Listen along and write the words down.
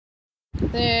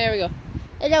There we go.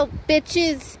 Hello,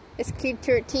 bitches. It's Keep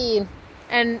 13.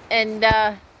 And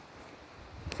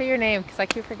say your name, because I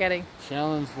keep forgetting.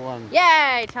 Challenge 1.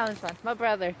 Yay! Challenge 1. My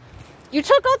brother. You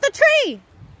took out the tree!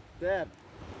 Dad.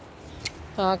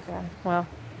 Okay, well.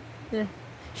 Yeah.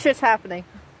 Shit's happening.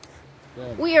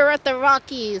 Dad. We are at the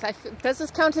Rockies. Does this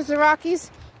count as the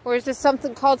Rockies? Or is this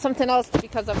something called something else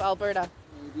because of Alberta?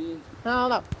 Maybe. I don't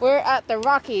know. We're at the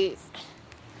Rockies.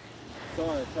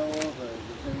 Sorry, it's all over.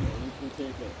 You can take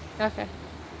it. Okay.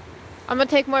 I'm gonna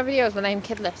take more videos when I'm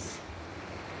kidless.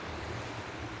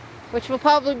 Which will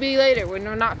probably be later when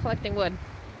we're not collecting wood.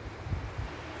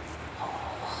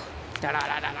 There's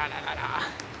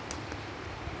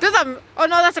a... Oh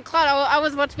no, that's a cloud. I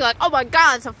was about to be like, oh my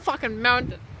god, it's a fucking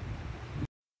mountain.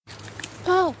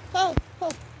 Oh.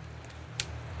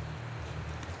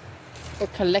 We're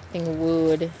collecting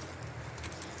wood.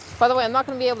 By the way, I'm not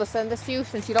going to be able to send this to you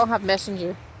since you don't have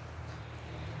Messenger.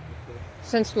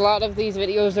 Since a lot of these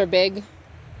videos are big.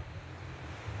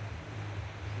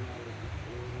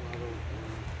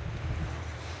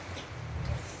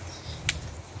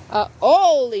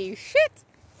 Holy shit!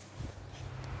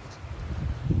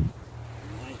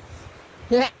 Nice.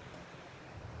 Yeah.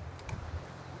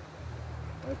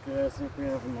 Okay, I think we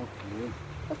have enough wood.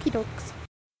 Okie dokes.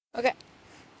 Okay.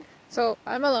 So,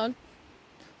 I'm alone.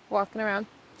 Walking around.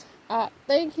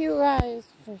 Thank you guys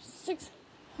for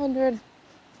 600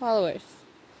 followers.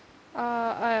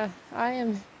 I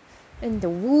am in the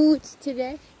woods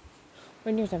today.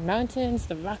 We're near the mountains,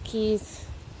 the Rockies,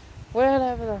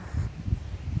 whatever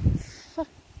the fuck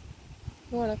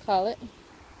you want to call it.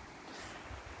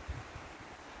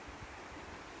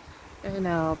 And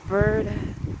Alberta.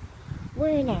 We're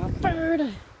in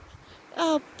Alberta.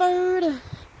 Alberta.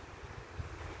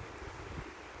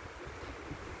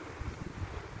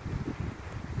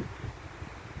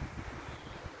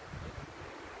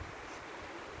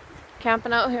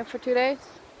 Camping out here for 2 days.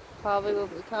 Probably will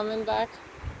be coming back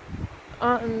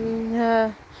on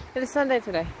it is Sunday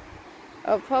today.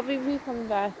 I'll probably be coming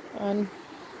back on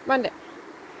Monday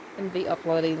and be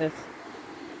uploading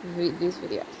these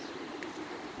videos.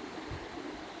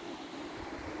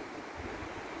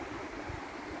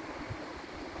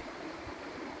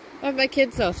 I have my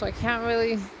kids though, so I can't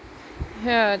really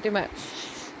do much,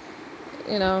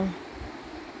 you know,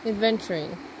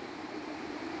 adventuring.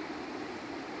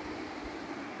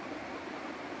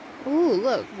 Ooh,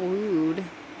 look, wood.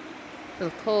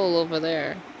 There's coal over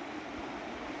there.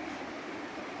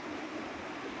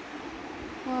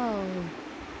 Oh,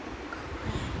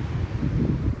 crap.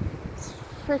 It's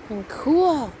freaking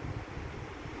cool.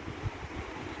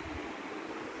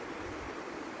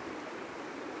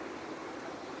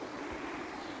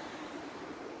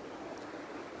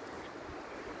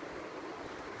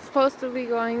 Supposed to be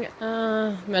going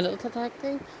metal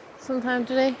detecting sometime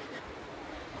today.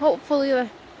 Hopefully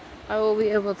I will be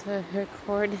able to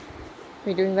record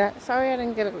me doing that. Sorry I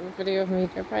didn't get a video of me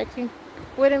dirt biking.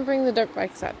 We didn't bring the dirt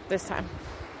bikes out this time.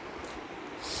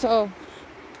 So,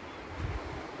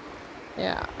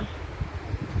 yeah.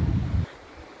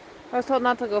 I was told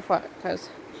not to go far because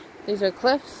these are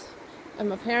cliffs and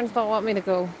my parents don't want me to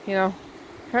go, you know,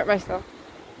 hurt myself.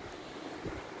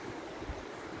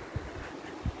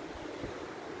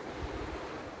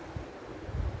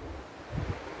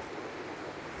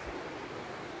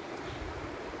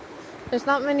 There's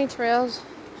not many trails,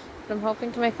 but I'm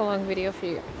hoping to make a long video for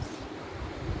you guys.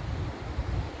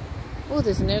 Oh,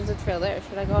 there's a trail there.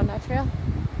 Should I go on that trail?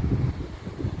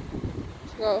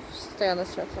 Should go stay on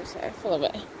this trail for a little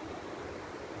bit.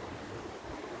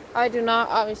 I do not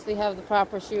obviously have the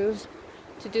proper shoes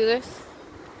to do this.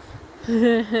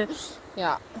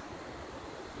 Yeah.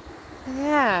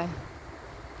 Yeah.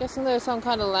 Guessing there's some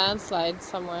kind of landslide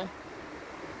somewhere.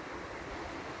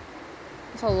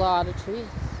 There's a lot of trees.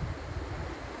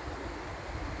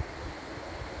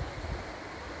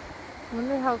 I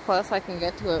wonder how close I can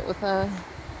get to it without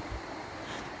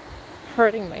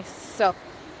hurting myself.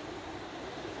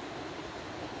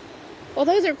 Well,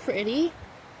 those are pretty.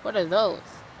 What are those?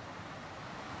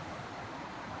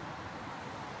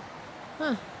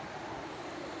 Huh.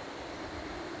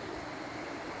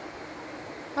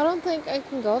 I don't think I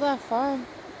can go that far.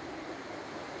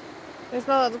 There's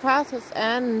no, the path just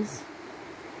ends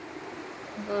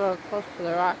a little close to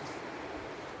the rocks.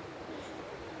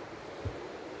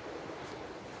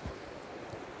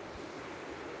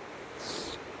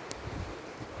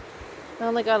 I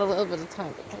only got a little bit of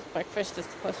time because breakfast is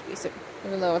supposed to be soon,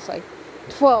 even though it's like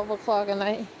 12 o'clock at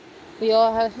night. We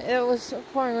all had, it was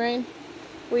pouring rain.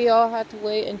 We all had to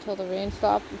wait until the rain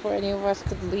stopped before any of us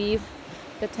could leave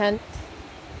the tent.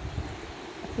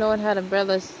 No one had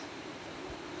umbrellas.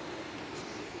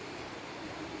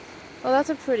 Well, that's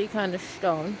a pretty kind of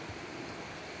stone.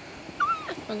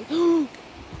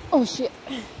 Oh shit.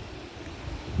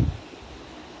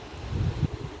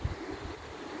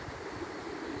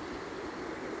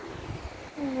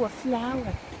 Ooh, a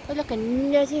flower. Oh, look,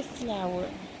 another flower.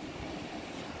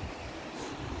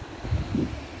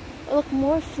 Oh, look,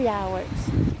 more flowers.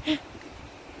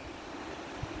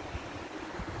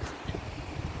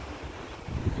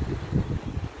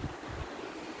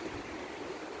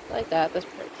 Like that, that's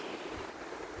pretty.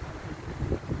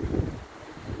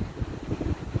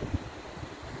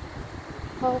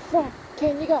 How far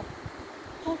can you go?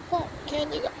 How far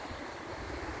can you go?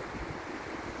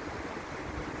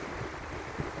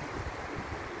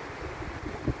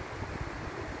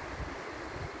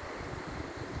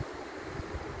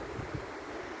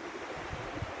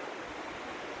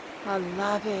 I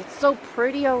love it. It's so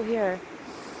pretty out here.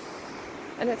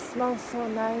 And it smells so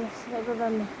nice. Other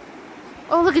than...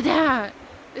 Oh, look at that!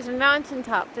 There's a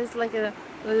mountaintop. There's like a...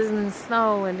 There's in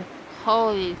snow and...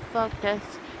 Holy fuck,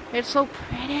 that's... It's so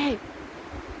pretty!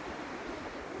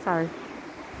 Sorry.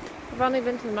 I've only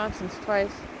been to the mountains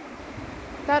twice.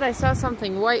 Thought I saw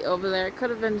something white over there. It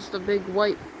could have been just a big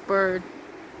white bird.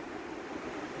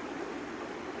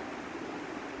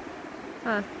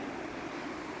 Huh.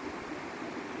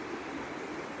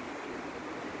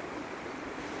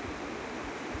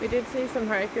 We did see some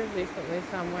hikers recently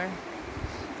somewhere.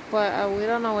 But we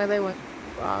don't know where they went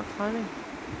climbing.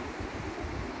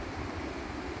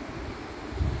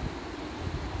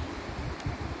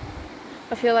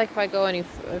 I feel like if I go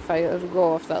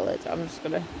off that ledge, I'm just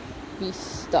gonna be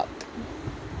stuck.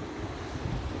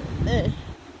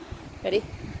 Ready?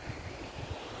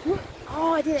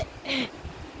 Oh, I did it!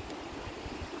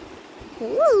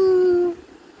 Woo!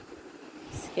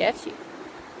 Sketchy.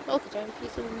 Look, a giant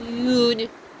piece of wood.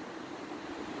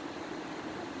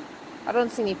 I don't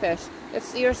see any fish.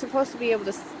 You're supposed to be able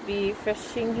to be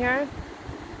fishing here,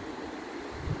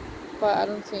 but I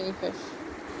don't see any fish.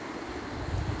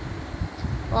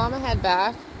 Well, I'm gonna head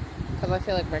back because I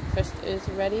feel like breakfast is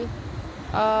ready.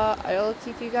 I'll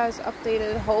keep you guys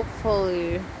updated.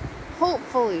 Hopefully,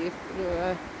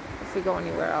 if we go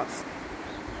anywhere else.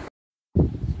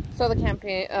 So the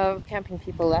camping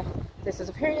people left. This is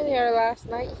apparently our last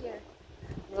night here.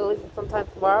 We'll leave sometime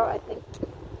tomorrow, I think.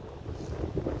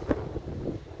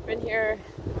 Been here.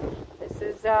 This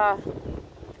is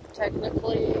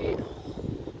technically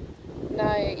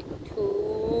night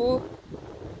 2.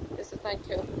 This is night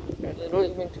 2. We're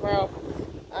leaving tomorrow.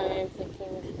 I'm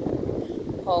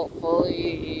thinking,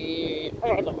 hopefully, I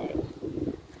don't know.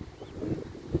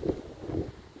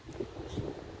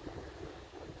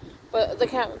 But the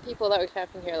people that were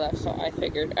camping here left, so I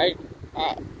figured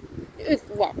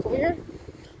walk over here.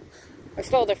 I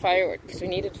stole their firewood because we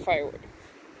needed firewood.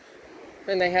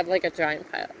 And they had like a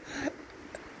giant pile.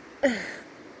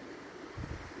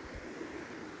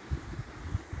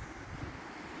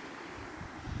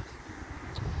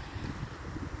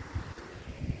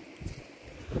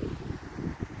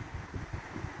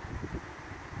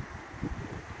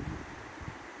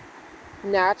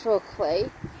 Natural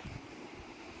clay.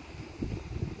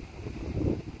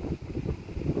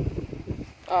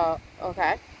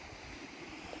 Okay.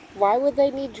 Why would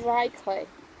they need dry clay?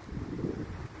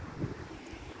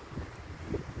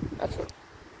 That's it.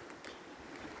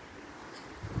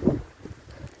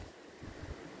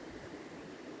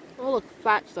 Oh, look,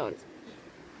 flat stones.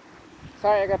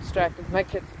 Sorry, I got distracted. My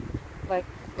kids, like,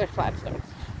 they're flat stones.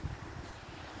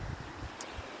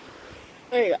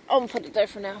 There you go. I'm gonna put it there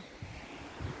for now.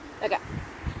 Okay.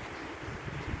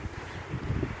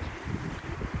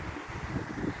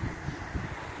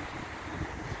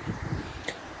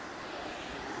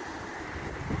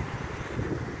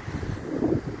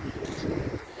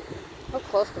 How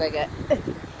close could I get?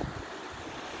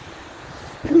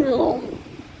 No.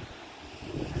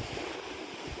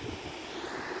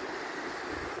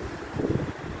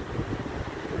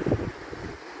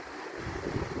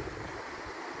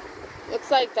 Looks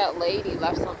like that lady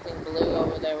left something blue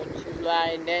over there when she was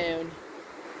lying down.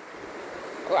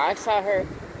 Well, I saw her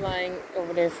lying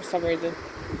over there for some reason.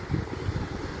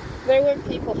 There were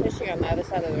people fishing on the other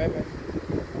side of the river.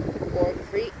 Or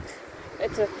creek.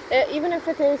 Even if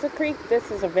it is a creek, this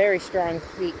is a very strong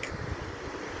creek.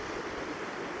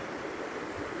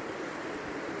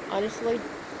 Honestly,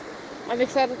 I'm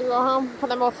excited to go home,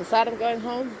 but I'm also sad I'm going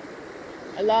home.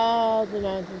 I love the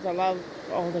mountains. I love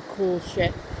all the cool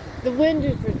shit. The wind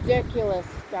is ridiculous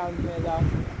down here though.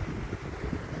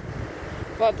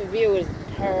 But the view is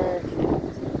perfect.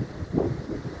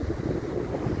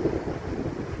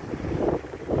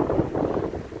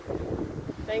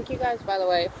 Thank you guys, by the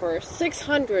way, for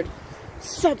 600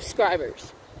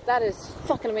 subscribers. That is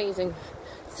fucking amazing.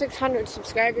 600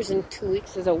 subscribers in 2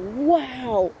 weeks is a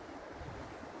wow.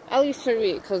 At least for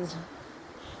me, because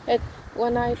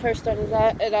when I first started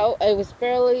it out, it was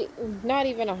barely, not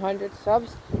even 100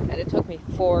 subs, and it took me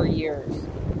 4 years,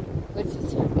 which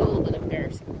is a little bit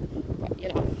embarrassing, but you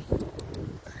know.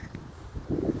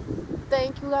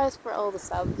 Thank you guys for all the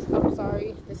subs. I'm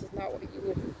sorry, this is not what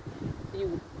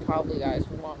you probably guys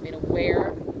would want me to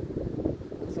wear,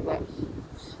 because of that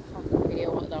fucking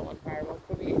video that went viral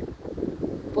for me.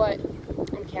 But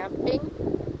I'm camping,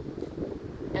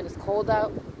 and it's cold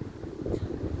out,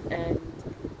 and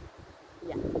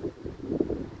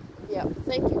yeah,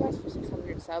 thank you guys for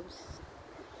 600 subs.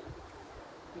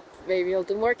 Maybe I'll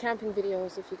do more camping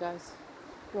videos if you guys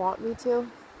want me to.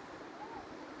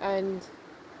 And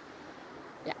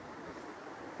yeah,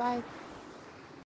 bye.